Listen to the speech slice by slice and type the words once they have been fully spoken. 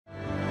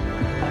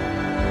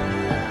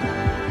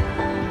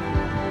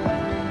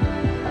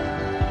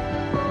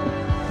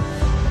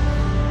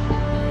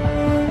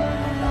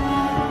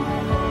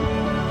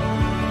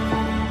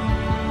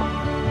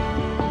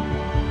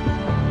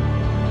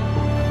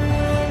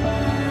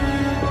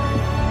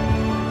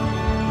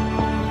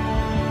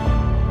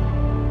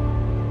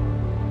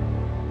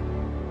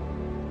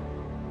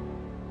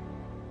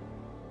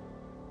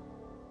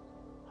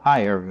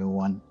Hi,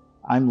 everyone.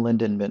 I'm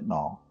Lyndon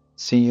Mitnall,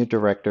 Senior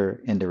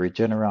Director in the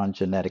Regeneron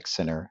Genetics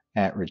Center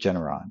at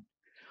Regeneron,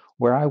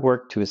 where I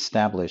work to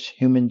establish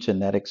human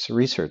genetics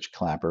research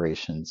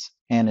collaborations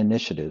and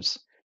initiatives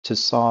to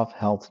solve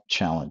health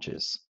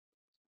challenges.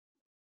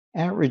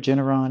 At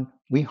Regeneron,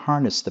 we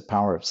harness the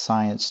power of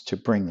science to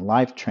bring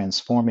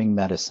life-transforming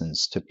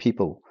medicines to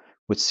people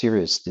with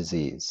serious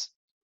disease.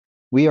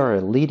 We are a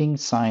leading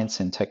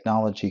science and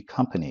technology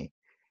company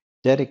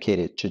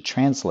dedicated to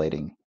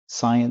translating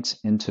science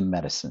into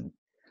medicine,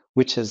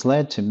 which has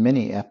led to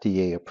many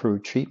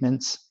FDA-approved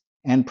treatments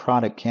and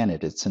product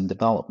candidates in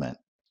development,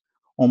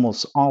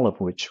 almost all of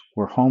which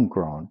were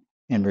homegrown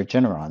in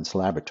Regeneron's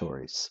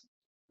laboratories.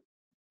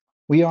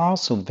 We are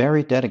also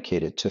very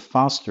dedicated to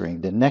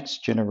fostering the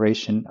next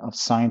generation of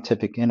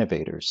scientific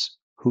innovators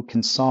who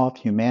can solve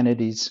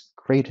humanity's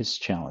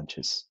greatest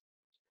challenges.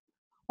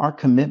 Our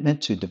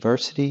commitment to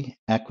diversity,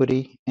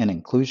 equity, and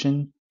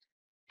inclusion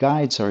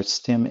guides our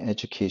STEM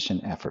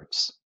education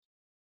efforts.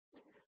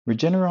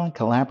 Regeneron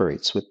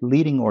collaborates with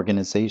leading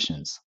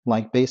organizations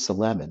like Base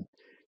 11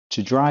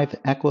 to drive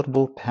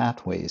equitable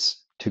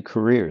pathways to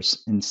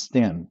careers in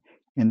STEM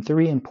in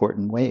three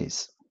important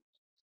ways.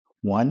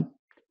 One,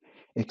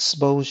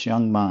 expose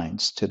young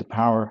minds to the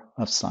power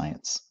of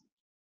science.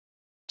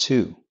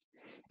 Two,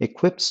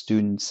 equip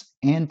students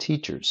and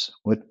teachers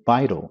with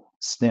vital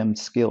STEM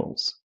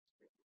skills.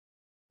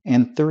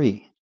 And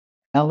three,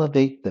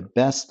 elevate the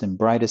best and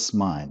brightest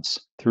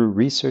minds through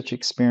research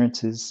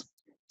experiences,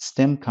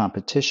 STEM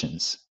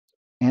competitions,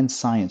 and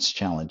science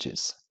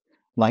challenges,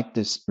 like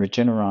this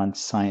Regeneron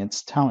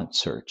Science Talent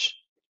Search,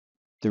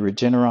 the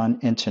Regeneron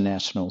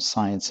International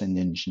Science and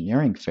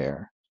Engineering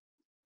Fair,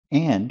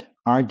 and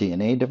our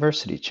DNA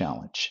Diversity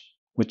Challenge,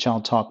 which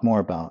I'll talk more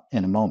about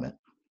in a moment.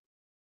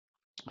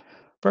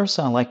 First,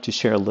 I'd like to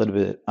share a little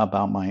bit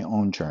about my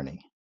own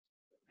journey.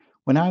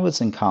 When I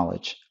was in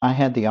college, I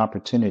had the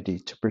opportunity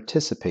to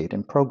participate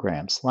in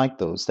programs like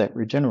those that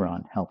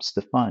Regeneron helps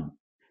to fund.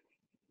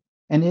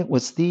 And it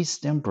was these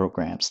STEM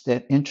programs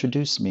that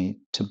introduced me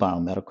to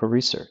biomedical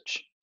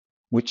research,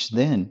 which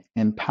then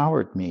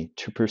empowered me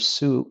to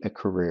pursue a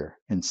career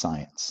in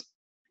science.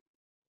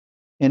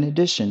 In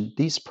addition,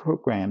 these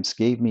programs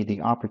gave me the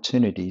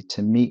opportunity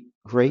to meet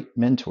great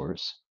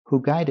mentors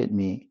who guided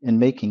me in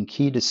making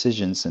key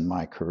decisions in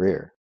my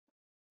career.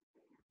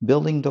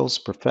 Building those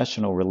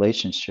professional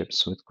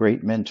relationships with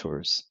great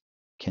mentors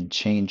can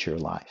change your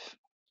life.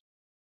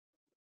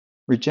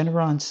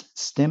 Regeneron's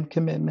STEM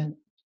commitment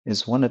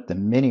is one of the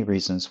many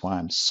reasons why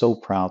I'm so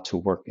proud to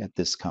work at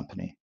this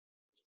company.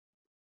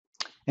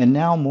 And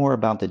now more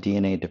about the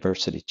DNA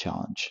Diversity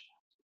Challenge.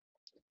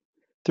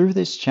 Through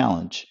this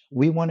challenge,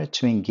 we wanted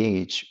to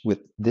engage with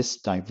this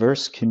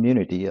diverse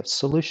community of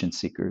solution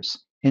seekers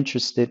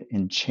interested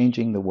in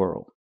changing the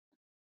world.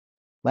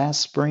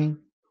 Last spring,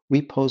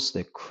 we posed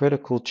a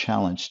critical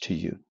challenge to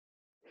you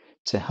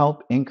to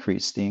help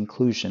increase the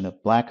inclusion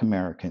of Black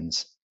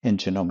Americans in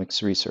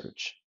genomics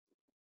research.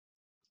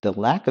 The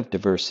lack of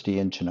diversity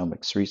in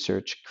genomics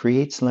research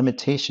creates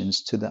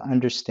limitations to the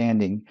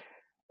understanding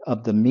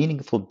of the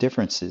meaningful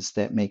differences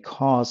that may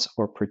cause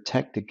or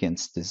protect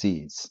against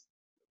disease.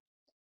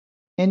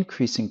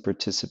 Increasing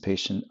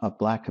participation of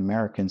Black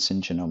Americans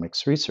in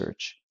genomics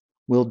research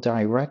will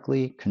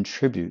directly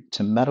contribute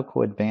to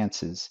medical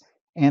advances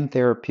and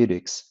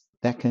therapeutics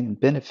that can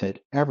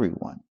benefit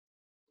everyone.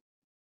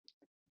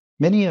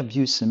 Many of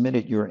you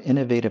submitted your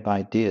innovative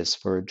ideas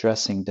for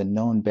addressing the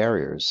known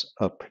barriers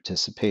of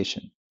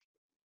participation.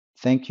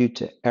 Thank you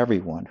to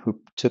everyone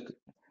who took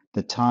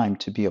the time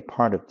to be a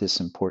part of this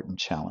important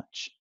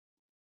challenge.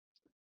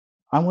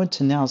 I want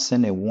to now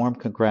send a warm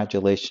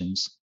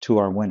congratulations to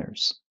our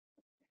winners.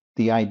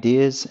 The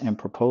ideas and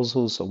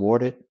proposals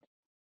awarded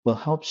will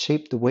help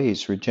shape the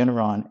ways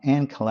Regeneron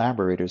and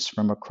collaborators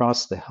from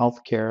across the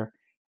healthcare,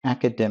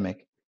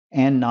 academic,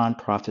 and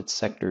nonprofit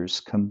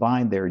sectors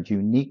combine their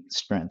unique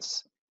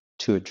strengths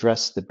to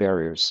address the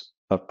barriers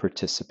of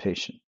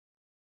participation.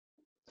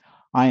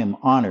 I am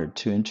honored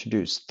to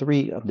introduce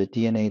three of the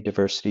DNA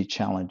Diversity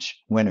Challenge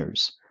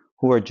winners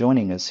who are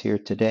joining us here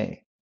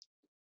today.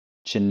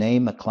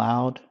 Janae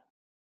McLeod,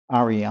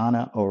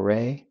 Ariana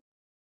Ore,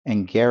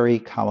 and Gary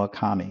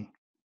Kawakami.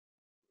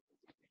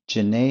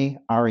 Janae,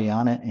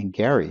 Ariana, and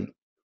Gary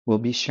will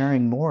be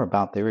sharing more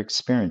about their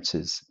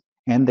experiences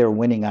and their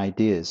winning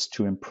ideas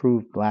to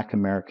improve Black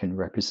American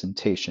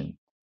representation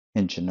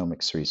in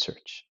genomics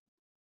research.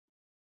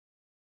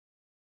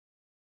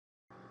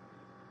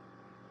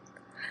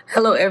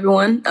 Hello,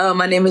 everyone.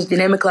 My name is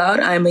Janae McLeod.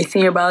 I am a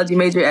senior biology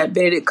major at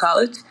Benedict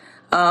College,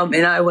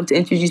 and I want to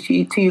introduce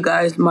to you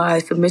guys my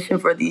submission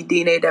for the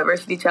DNA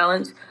Diversity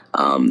Challenge.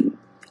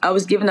 I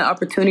was given the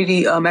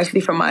opportunity actually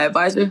from my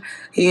advisor.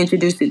 He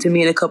introduced it to me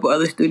and a couple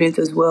other students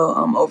as well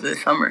over the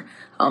summer.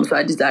 So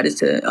I decided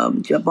to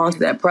jump onto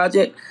that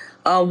project.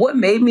 What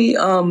made me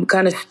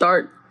kind of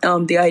start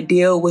the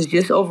idea was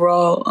just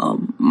overall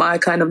my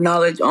kind of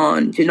knowledge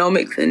on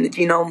genomics and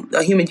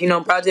the Human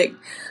Genome Project.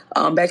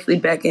 Actually,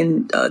 back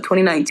in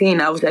 2019,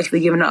 I was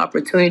actually given the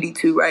opportunity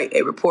to write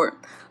a report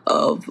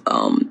of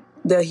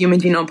the Human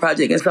Genome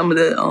Project and some of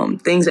the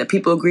things that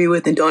people agree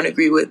with and don't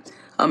agree with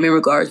in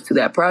regards to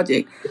that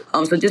project.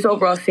 So just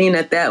overall seeing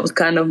that was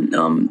kind of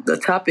the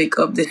topic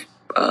of this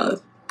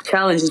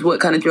challenge is what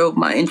kind of drove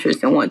my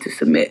interest and wanted to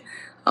submit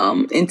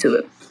into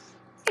it.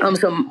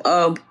 Some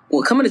of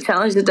the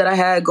challenges that I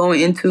had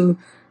going into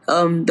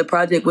the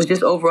project was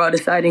just overall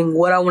deciding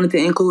what I wanted to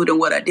include and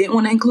what I didn't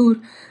want to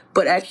include,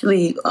 but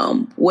actually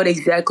what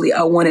exactly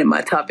I wanted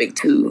my topic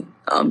to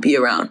be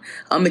around.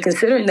 And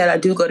considering that I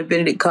do go to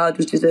Benedict College,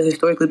 which is a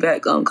historically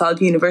black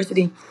college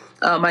university,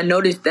 I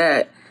noticed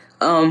that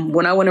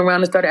when I went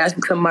around and started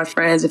asking some of my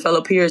friends and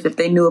fellow peers if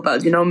they knew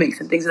about genomics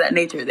and things of that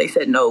nature, they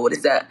said, no, what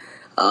is that?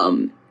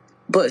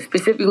 But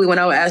specifically when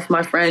I would ask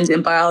my friends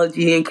in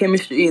biology and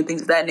chemistry and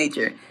things of that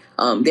nature,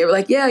 they were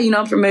like, yeah,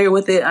 I'm familiar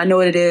with it. I know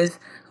what it is.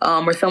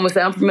 Or some would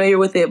say I'm familiar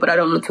with it, but I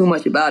don't know too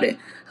much about it.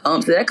 So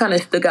that kind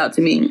of stuck out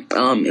to me.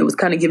 It was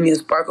kind of giving me a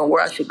spark on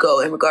where I should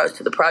go in regards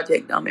to the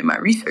project in my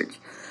research.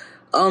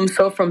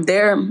 So from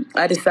there,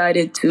 I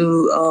decided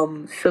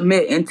to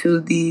submit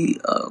into the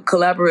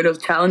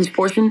collaborative challenge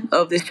portion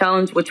of this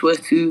challenge, which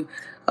was to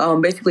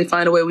basically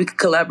find a way we could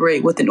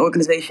collaborate with an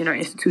organization or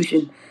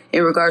institution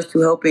in regards to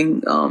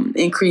helping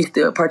increase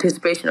the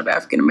participation of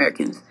African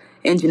Americans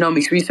in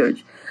genomics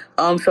research.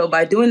 So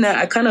by doing that,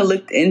 I kind of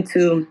looked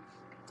into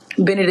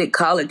Benedict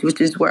College,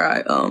 which is where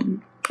I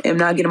am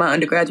now getting my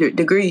undergraduate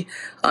degree,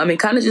 and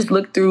kind of just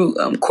looked through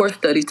course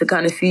studies to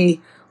kind of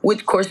see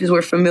which courses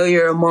were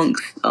familiar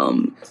amongst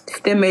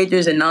STEM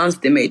majors and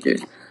non-STEM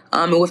majors.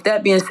 And with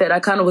that being said, I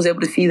kind of was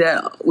able to see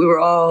that we were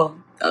all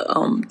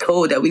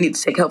told that we need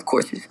to take health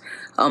courses.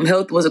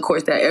 Health was a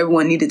course that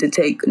everyone needed to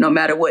take no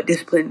matter what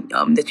discipline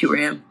that you were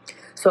in.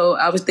 So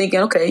I was thinking,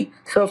 okay,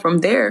 so from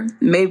there,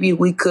 maybe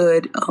we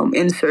could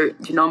insert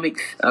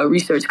genomics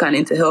research kind of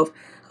into health.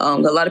 A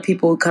lot of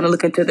people kind of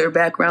look into their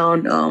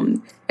background,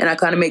 and I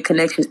kind of make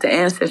connections to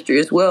ancestry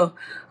as well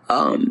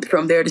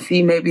from there to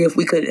see maybe if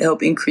we could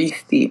help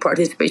increase the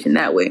participation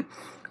that way.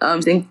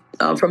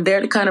 From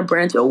there to kind of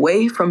branch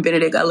away from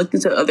Benedict, I looked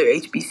into other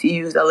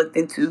HBCUs. I looked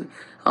into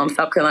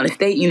South Carolina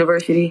State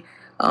University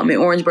in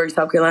Orangeburg,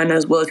 South Carolina,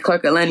 as well as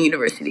Clark Atlanta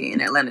University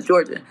in Atlanta,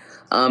 Georgia.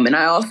 And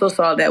I also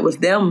saw that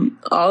with them,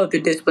 all of the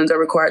disciplines are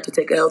required to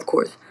take a health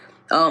course.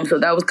 So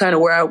that was kind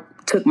of where I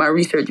took my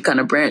research and kind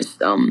of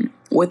branched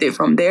with it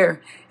from there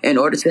in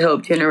order to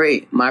help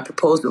generate my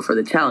proposal for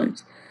the challenge.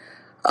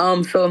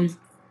 So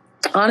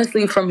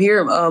honestly, from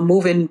here,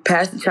 moving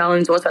past the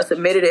challenge, once I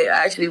submitted it,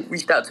 I actually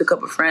reached out to a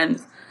couple of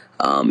friends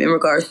in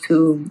regards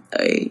to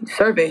a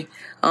survey.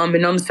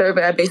 And on the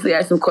survey, I basically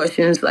asked some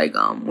questions like,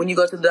 when you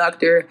go to the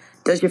doctor,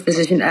 does your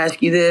physician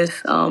ask you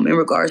this in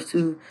regards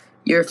to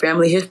your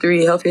family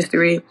history, health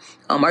history?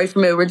 Are you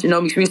familiar with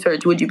genomics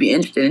research? Would you be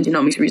interested in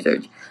genomics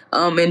research?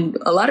 And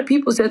a lot of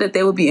people said that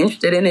they would be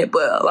interested in it,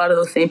 but a lot of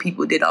those same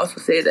people did also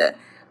say that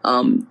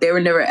they were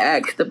never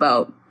asked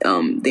about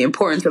the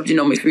importance of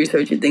genomics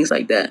research and things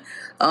like that.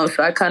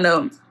 So I kind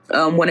of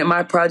wanted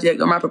my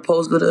project or my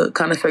proposal to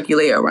kind of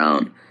circulate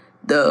around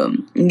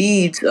the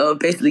needs of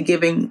basically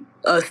giving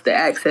us the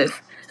access,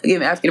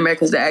 giving African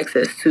Americans the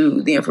access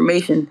to the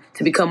information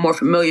to become more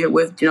familiar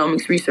with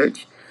genomics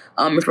research.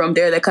 And from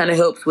there, that kind of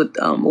helps with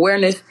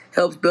awareness,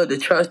 helps build the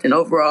trust and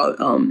overall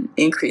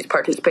increase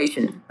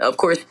participation. Of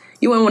course,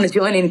 you wouldn't want to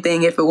join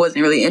anything if it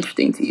wasn't really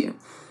interesting to you.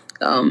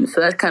 So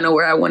that's kind of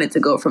where I wanted to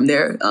go from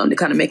there to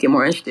kind of make it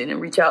more interesting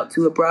and reach out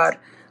to a broad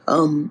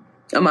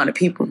amount of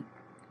people.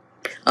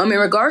 In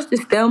regards to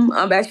STEM,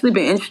 I've actually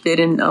been interested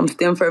in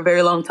STEM for a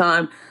very long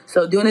time.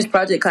 So doing this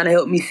project kind of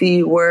helped me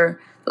see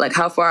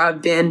how far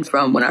I've been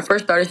from when I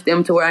first started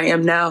STEM to where I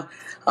am now.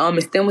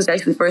 And STEM was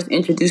actually first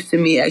introduced to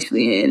me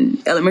actually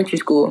in elementary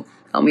school.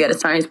 We had a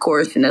science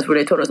course, and that's where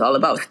they told us all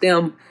about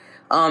STEM.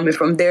 And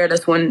from there,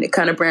 that's when it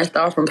kind of branched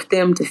off from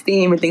STEM to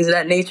STEAM and things of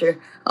that nature.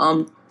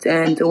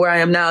 And to where I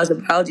am now as a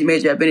biology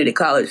major at Benedict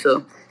College.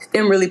 So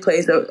STEM really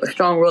plays a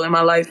strong role in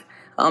my life.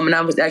 And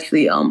I was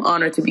actually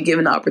honored to be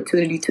given the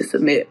opportunity to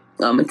submit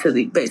into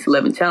the Base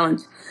 11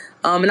 Challenge.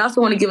 And I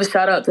also want to give a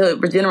shout out to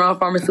Regeneron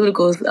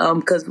Pharmaceuticals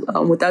because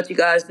without you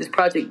guys, this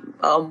project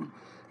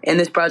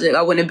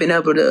I wouldn't have been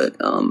able to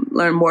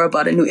learn more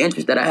about a new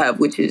interest that I have,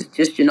 which is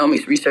just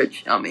genomics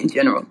research in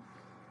general.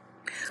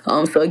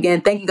 So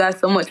again, thank you guys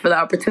so much for the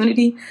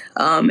opportunity.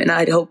 And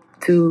I'd hope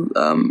to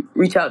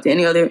reach out to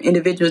any other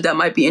individuals that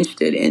might be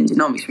interested in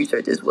genomics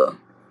research as well.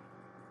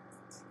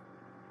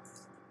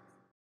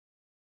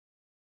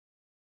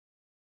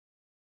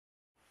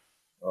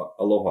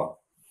 Aloha.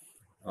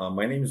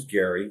 My name is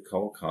Gary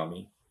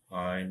Kawakami.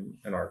 I'm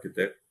an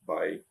architect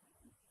by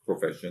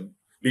profession.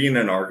 Being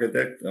an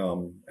architect,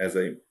 as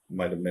I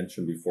might have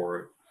mentioned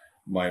before,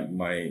 my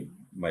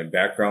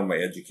background, my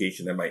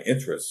education, and my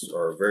interests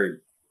are very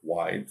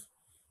wide.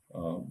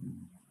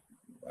 Um,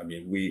 I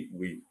mean,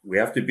 we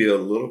have to be a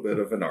little bit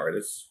of an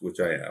artist, which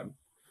I am.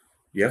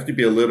 You have to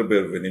be a little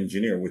bit of an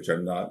engineer, which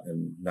I'm not,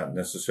 and not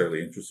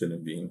necessarily interested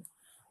in being.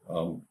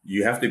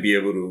 You have to be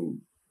able to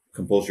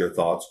compose your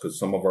thoughts because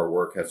some of our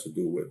work has to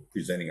do with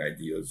presenting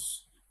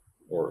ideas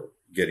or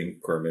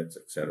getting permits,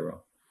 etc.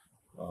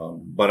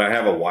 But I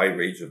have a wide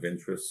range of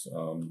interests.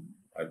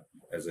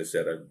 As I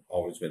said, I've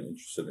always been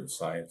interested in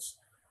science,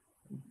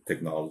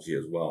 technology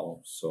as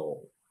well.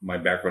 So my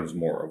background is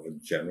more of a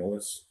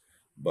generalist.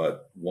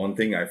 But one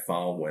thing I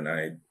found when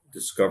I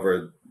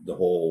discovered the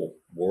whole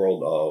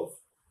world of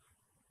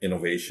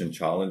innovation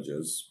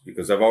challenges,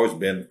 because I've always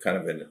been kind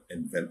of an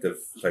inventive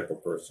type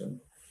of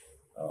person.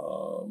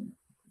 Um,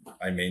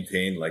 I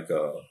maintain like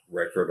a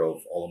record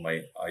of all of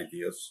my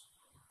ideas,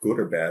 good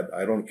or bad.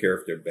 I don't care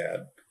if they're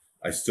bad.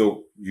 I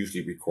still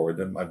usually record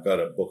them. I've got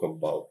a book of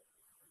about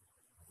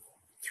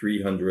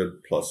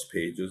 300 plus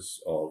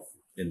pages of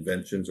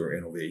inventions or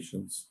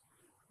innovations,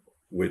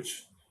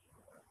 which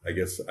I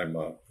guess I'm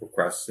a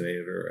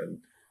procrastinator and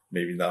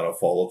maybe not a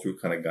follow through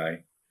kind of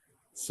guy.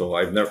 So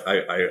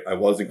I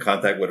was in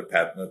contact with a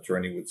patent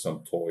attorney with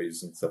some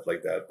toys and stuff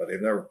like that, but I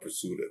never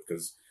pursued it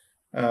because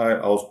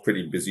I was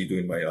pretty busy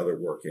doing my other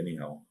work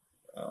anyhow.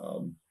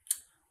 Um,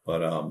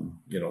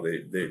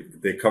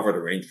 they covered a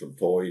range from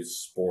toys,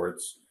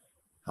 sports,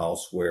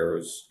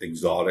 housewares,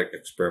 exotic,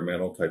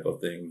 experimental type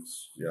of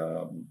things,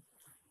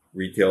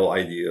 retail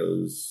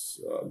ideas,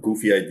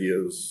 goofy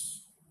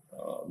ideas,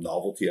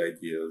 novelty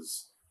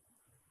ideas,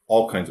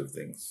 all kinds of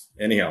things.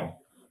 Anyhow,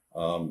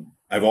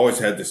 I've always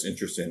had this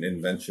interest in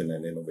invention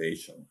and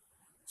innovation.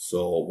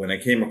 So when I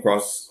came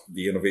across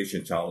the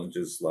innovation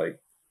challenges like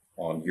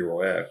on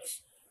Hero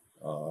X,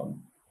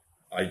 um,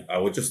 I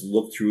would just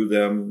look through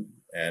them.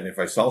 And if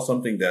I saw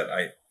something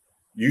that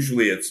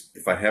usually it's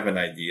if I have an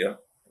idea,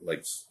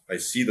 like I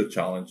see the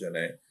challenge and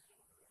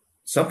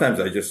sometimes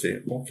I just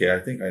say, okay, I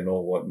think I know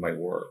what might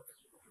work.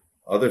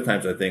 Other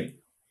times I think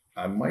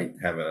I might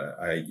have an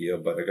idea,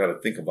 but I got to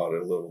think about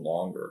it a little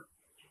longer.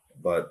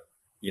 But,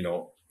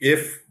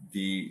 if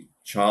the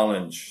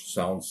challenge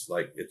sounds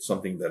like it's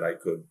something that I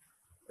could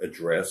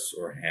address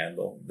or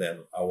handle,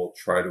 then I will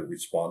try to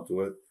respond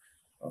to it.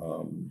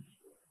 Um,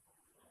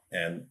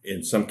 and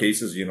in some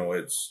cases,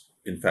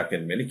 in fact,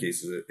 in many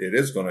cases, it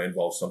is going to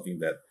involve something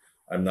that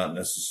I'm not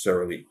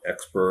necessarily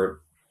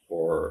expert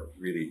or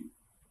really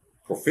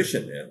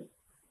proficient in,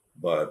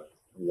 but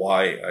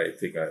why I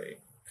think I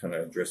kind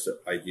of address the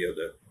idea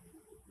that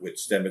with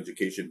STEM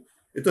education,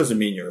 it doesn't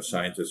mean you're a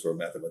scientist or a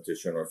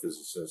mathematician or a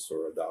physicist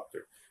or a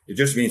doctor. It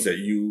just means that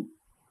you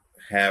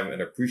have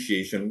an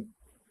appreciation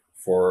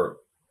for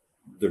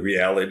the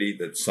reality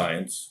that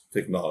science,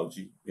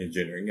 technology,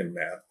 engineering, and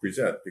math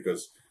present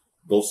because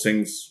those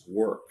things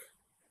work.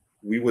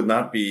 We would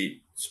not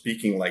be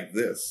speaking like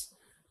this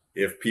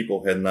if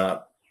people had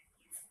not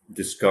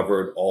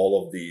discovered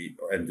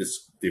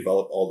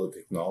developed all the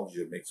technology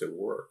that makes it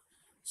work.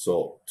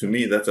 So to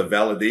me, that's a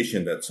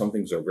validation that some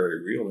things are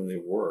very real and they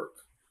work.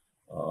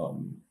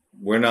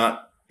 We're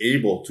not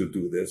able to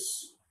do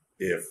this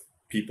if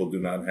people do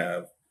not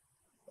have,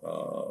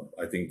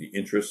 I think, the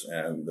interest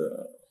and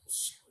the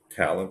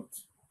talent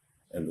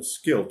and the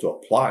skill to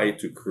apply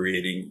to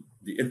creating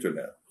the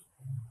internet,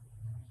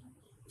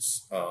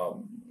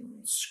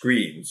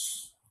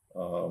 screens,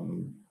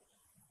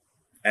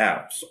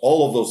 apps.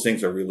 All of those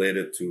things are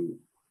related to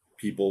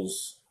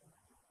people's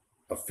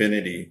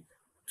affinity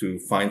to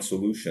find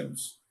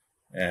solutions.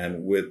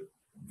 And with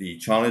the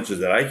challenges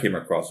that I came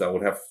across, I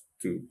would have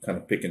to kind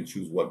of pick and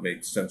choose what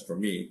makes sense for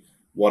me,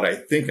 what I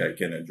think I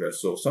can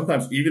address. So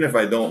sometimes, even if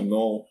I don't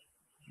know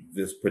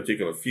this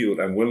particular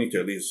field, I'm willing to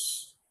at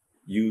least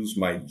use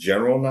my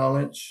general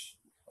knowledge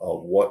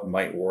of what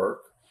might work,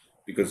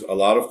 because a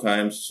lot of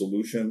times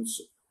solutions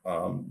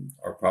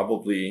are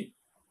probably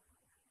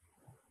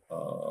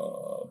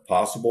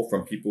possible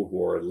from people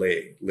who are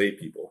lay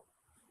people.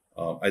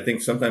 I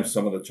think sometimes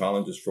some of the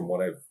challenges, from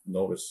what I've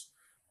noticed,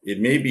 it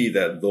may be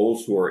that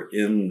those who are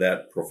in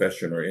that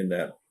profession or in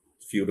that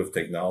field of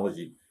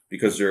technology,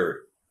 because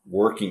they're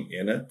working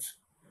in it,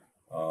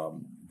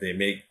 they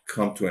may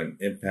come to an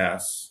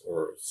impasse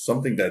or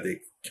something that they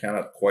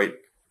cannot quite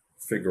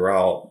figure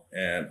out.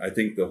 And I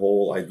think the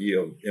whole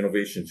idea of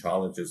innovation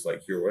challenges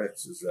like Hero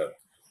X is that,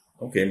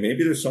 okay,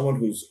 maybe there's someone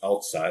who's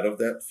outside of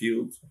that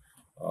field.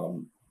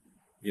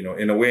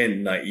 In a way,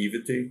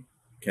 naivety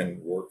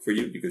can work for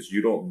you because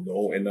you don't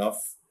know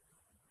enough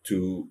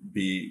to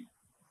be,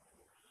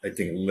 I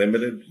think,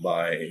 limited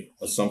by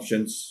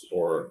assumptions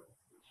or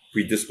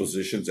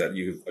predispositions that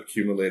you've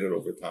accumulated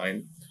over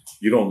time.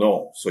 You don't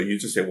know. So you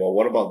just say, well,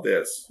 what about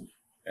this?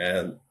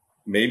 And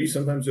maybe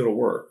sometimes it'll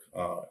work.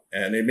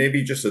 And it may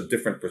be just a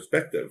different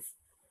perspective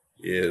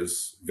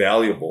is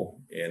valuable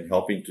in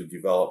helping to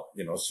develop,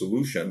 a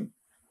solution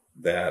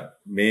that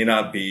may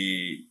not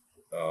be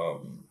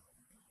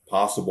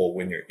possible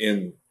when you're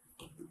in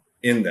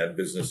that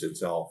business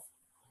itself.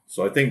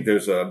 So I think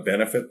there's a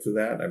benefit to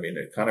that. I mean,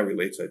 it kind of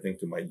relates, I think,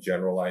 to my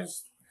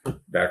generalized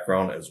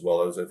background, as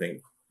well as I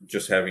think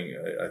just having,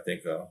 a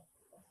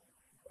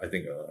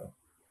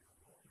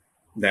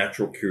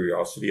natural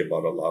curiosity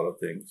about a lot of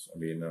things.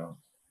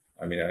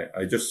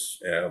 I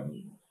just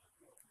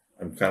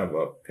I'm kind of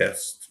a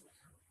pest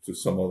to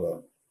some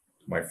of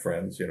my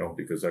friends,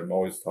 because I'm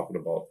always talking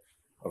about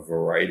a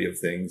variety of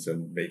things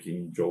and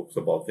making jokes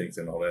about things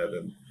and all that.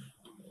 And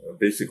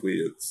basically,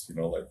 it's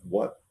like,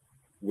 what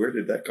where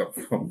did that come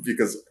from?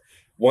 Because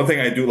one thing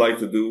I do like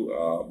to do,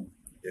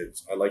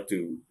 is I like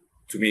to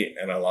me,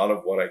 and a lot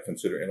of what I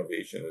consider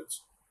innovation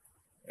is,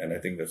 and I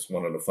think that's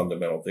one of the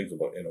fundamental things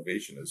about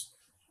innovation is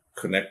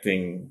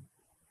connecting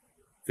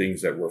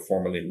things that were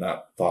formerly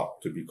not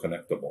thought to be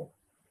connectable.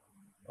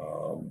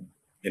 Um,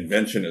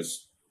 Invention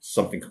is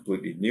something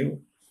completely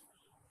new.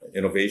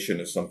 Innovation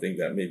is something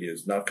that maybe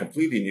is not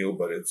completely new,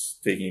 but it's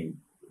taking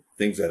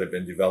things that have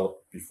been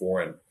developed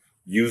before and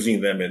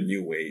using them in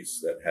new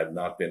ways that had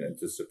not been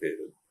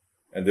anticipated.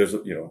 And there's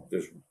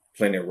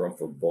plenty of room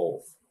for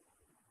both.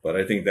 But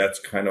I think that's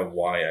kind of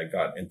why I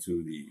got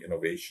into the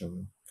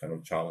innovation kind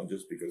of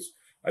challenges, because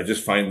I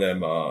just find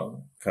them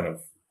kind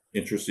of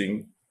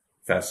interesting,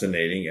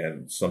 fascinating,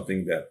 and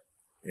something that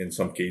in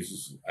some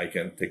cases I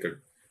can take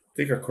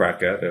a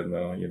crack at. And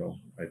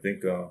I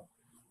think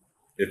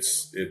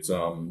it's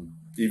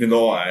even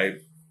though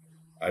I've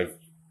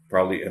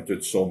probably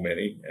entered so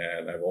many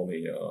and I've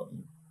only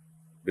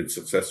been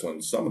successful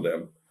in some of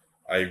them,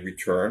 I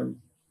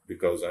return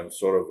because I'm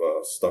sort of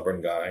a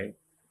stubborn guy.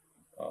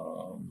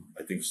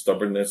 I think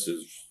stubbornness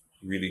is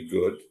really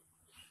good.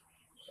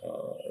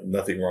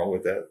 Nothing wrong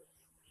with that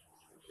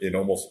in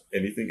almost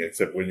anything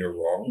except when you're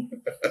wrong.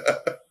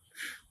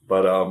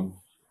 But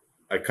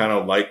I kind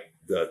of like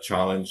the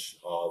challenge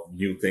of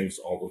new things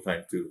all the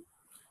time too.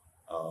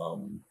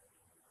 Um,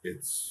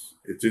 it's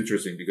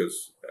interesting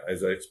because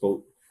as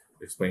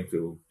explained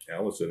to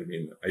Allison, I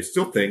mean, I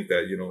still think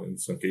that in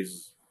some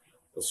cases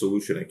a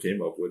solution I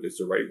came up with is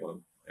the right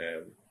one,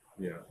 and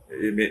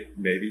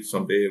maybe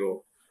someday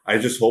it'll. I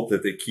just hope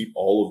that they keep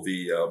all of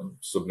the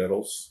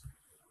submittals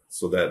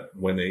so that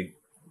when they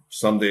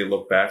someday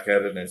look back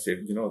at it and say,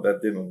 that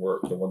didn't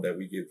work, the one that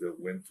we gave the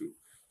win to.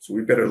 So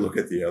we better look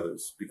at the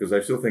others, because I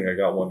still think I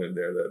got one in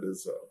there that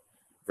is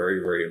very,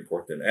 very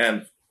important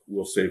and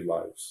will save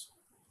lives.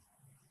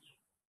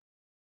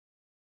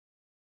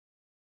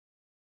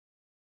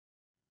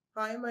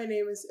 Hi, my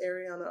name is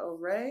Ariana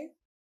O'Ray.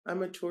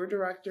 I'm a tour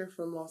director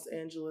from Los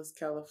Angeles,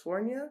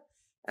 California,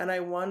 and I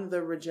won the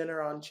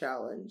Regeneron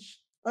Challenge.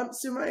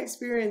 So my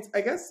experience, I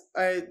guess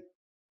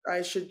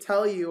I should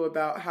tell you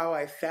about how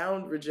I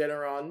found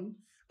Regeneron,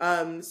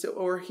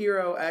 or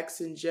Hero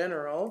X in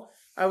general.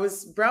 I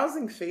was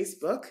browsing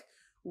Facebook,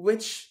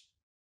 which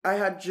I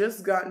had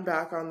just gotten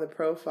back on the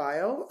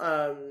profile,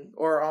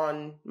 or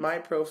on my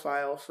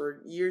profile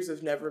for years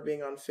of never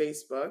being on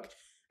Facebook,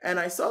 and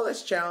I saw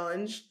this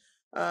challenge.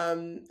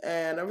 And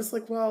I was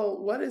like,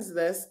 well, what is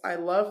this? I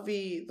love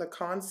the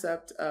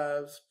concept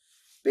of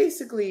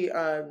basically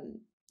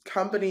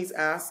companies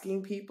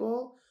asking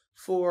people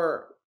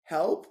for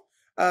help.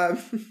 Um,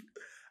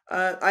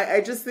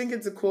 I just think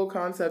it's a cool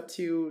concept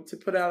to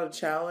put out a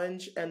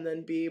challenge and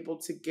then be able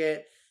to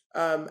get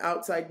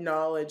outside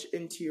knowledge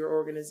into your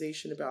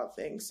organization about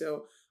things.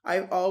 So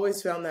I've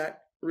always found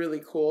that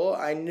really cool.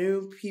 I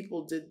knew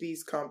people did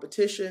these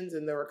competitions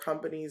and there were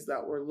companies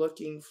that were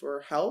looking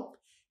for help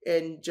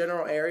in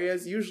general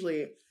areas,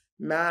 usually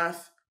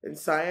math and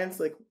science,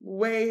 like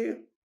way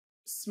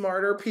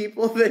smarter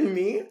people than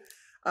me.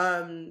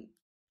 And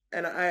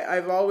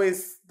I've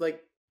always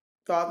like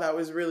thought that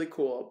was really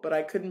cool, but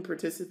I couldn't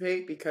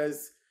participate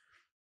because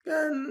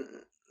I'm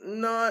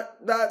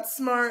not that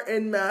smart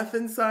in math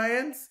and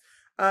science.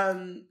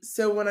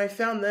 So when I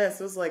found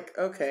this, I was like,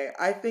 okay,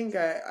 I think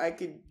I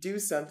could do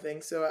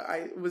something. So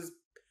I was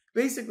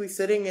basically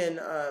sitting in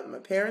my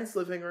parents'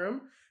 living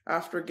room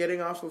after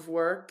getting off of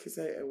work, because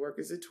I work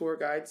as a tour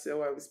guide.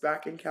 So I was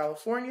back in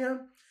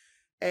California,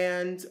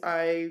 and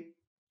I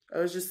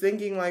was just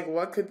thinking, like,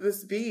 what could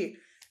this be?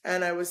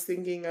 And I was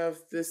thinking of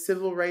the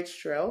Civil Rights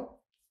Trail,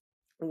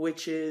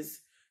 which is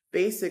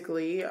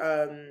basically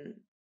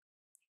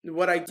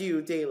what I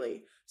do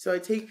daily. So I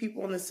take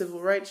people on the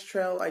Civil Rights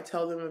Trail. I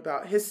tell them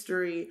about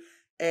history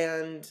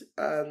and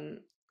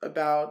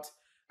about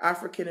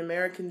African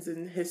Americans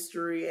in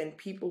history and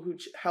people who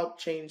help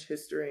change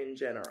history in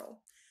general.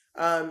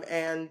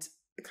 And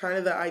kind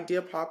of the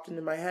idea popped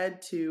into my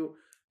head to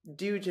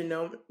do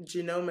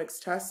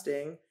genomics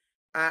testing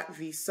at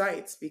these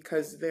sites,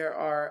 because there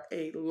are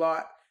a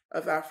lot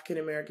of African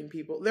American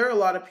people. There are a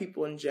lot of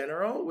people in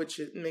general,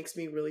 which makes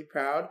me really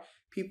proud.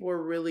 People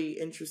are really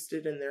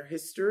interested in their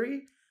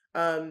history,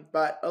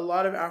 but a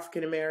lot of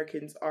African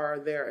Americans are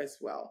there as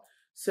well.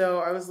 So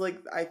I was like,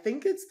 I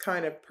think it's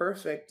kind of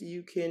perfect.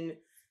 You can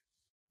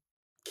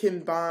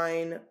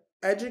combine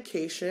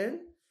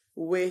education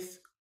with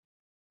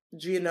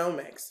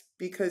genomics,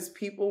 because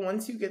people,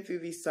 once you get through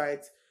these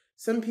sites,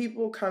 some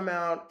people come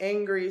out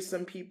angry,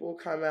 some people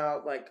come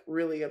out like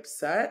really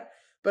upset,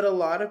 but a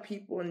lot of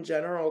people in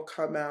general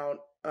come out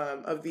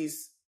of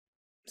these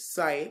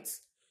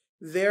sites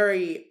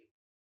very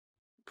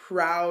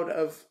proud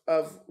of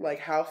like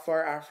how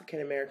far African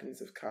Americans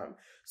have come.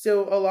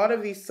 So a lot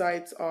of these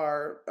sites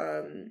are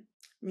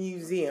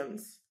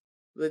museums.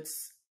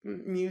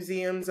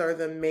 Museums are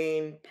the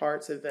main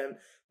parts of them,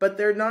 but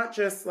they're not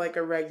just like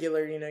a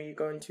regular, you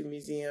go into a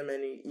museum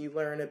and you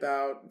learn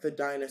about the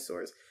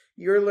dinosaurs.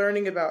 You're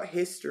learning about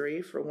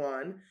history for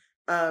one,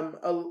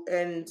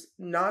 And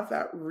not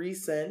that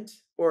recent,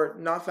 or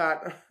not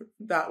that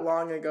that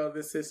long ago,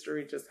 this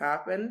history just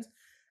happened.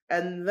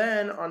 And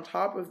then on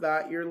top of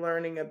that, you're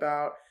learning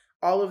about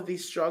all of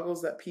these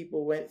struggles that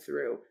people went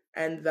through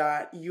and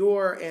that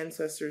your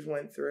ancestors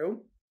went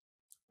through.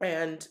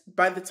 And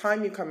by the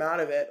time you come out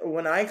of it, or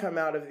when I come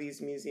out of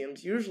these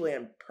museums, usually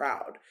I'm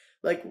proud.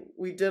 Like,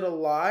 we did a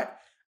lot,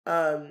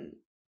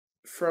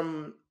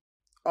 from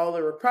all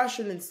the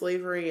repression and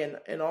slavery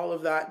and all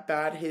of that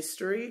bad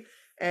history.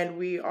 And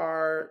we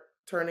are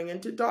turning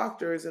into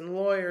doctors and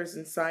lawyers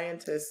and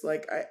scientists.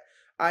 Like,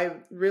 I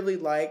really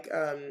like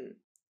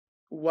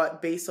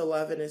what Base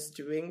 11 is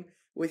doing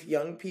with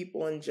young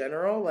people in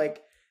general.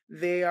 Like,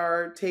 they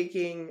are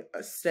taking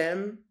a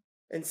STEM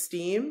and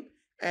STEAM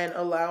and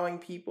allowing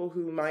people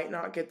who might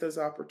not get those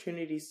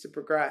opportunities to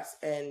progress.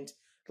 And,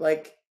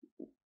 like,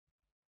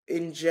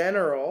 in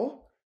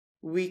general,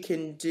 we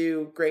can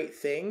do great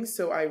things.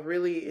 So I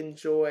really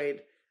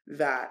enjoyed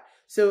that.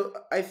 So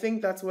I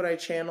think that's what I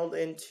channeled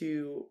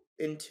into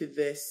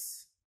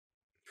this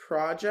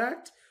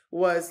project,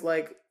 was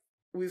like,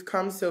 we've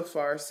come so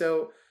far.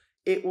 So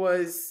it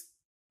was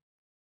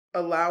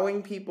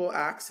allowing people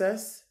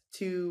access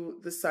to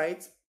the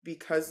sites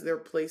because they're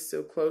placed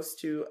so close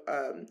to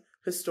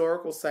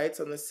historical sites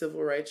on the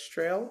Civil Rights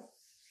Trail.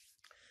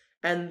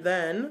 And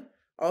then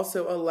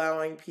also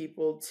allowing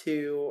people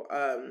to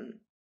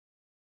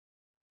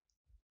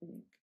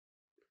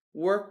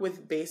work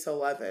with Base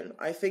 11.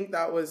 I think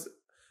that was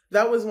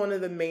one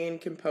of the main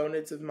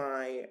components of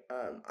my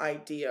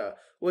idea,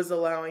 was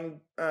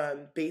allowing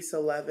Base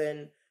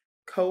 11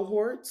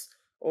 cohorts,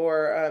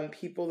 or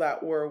people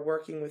that were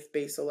working with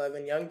Base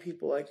 11, young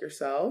people like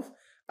yourself,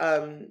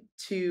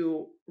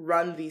 to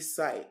run these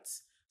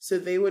sites. So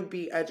they would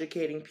be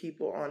educating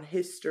people on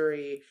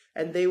history,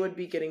 and they would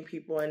be getting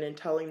people in and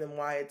telling them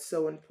why it's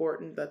so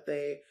important that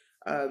they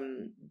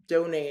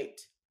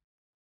donate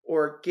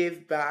or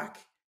give back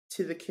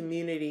to the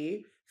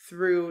community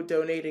through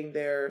donating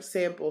their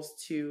samples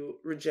to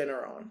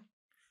Regeneron.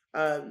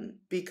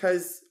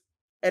 Because,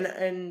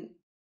 and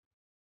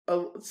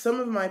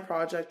some of my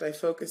project, I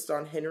focused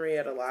on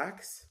Henrietta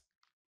Lacks.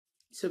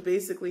 So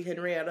basically,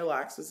 Henrietta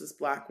Lacks was this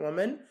Black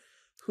woman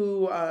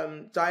who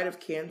died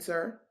of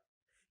cancer.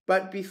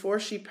 But before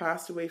she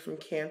passed away from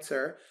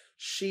cancer,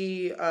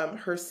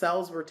 her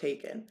cells were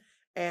taken.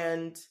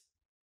 And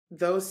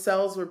those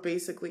cells were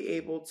basically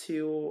able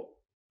to,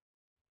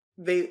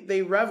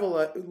 they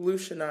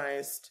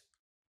revolutionized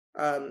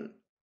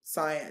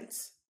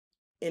science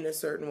in a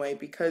certain way,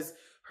 because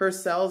her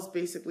cells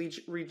basically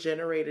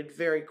regenerated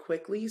very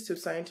quickly. So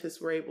scientists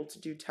were able to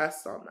do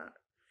tests on that.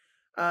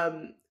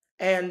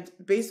 And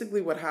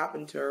basically what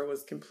happened to her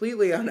was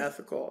completely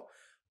unethical.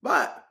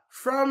 But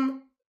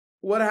from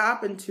what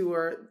happened to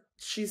her,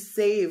 she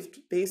saved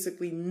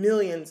basically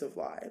millions of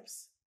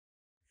lives.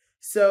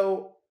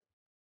 So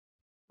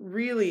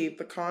really,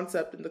 the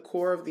concept and the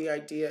core of the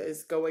idea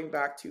is going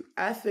back to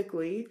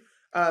ethically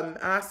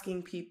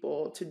asking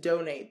people to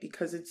donate,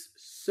 because it's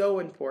so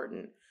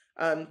important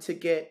to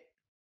get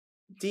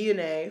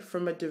DNA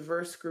from a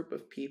diverse group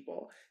of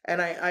people. And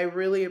I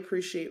really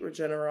appreciate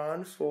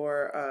Regeneron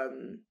for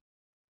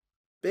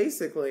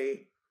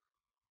basically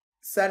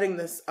setting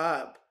this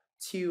up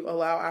to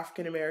allow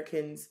African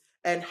Americans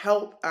and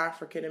help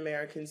African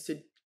Americans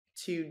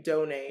to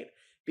donate,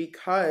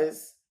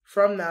 because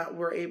from that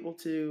we're able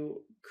to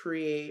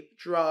create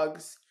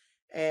drugs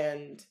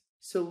and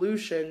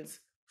solutions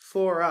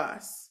for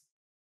us,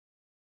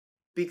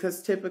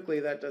 because typically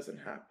that doesn't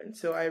happen.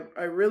 So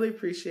I really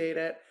appreciate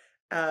it.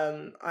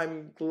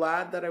 I'm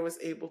glad that I was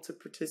able to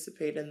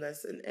participate in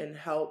this and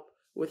help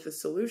with the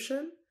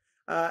solution.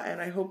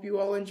 And I hope you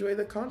all enjoy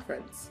the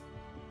conference.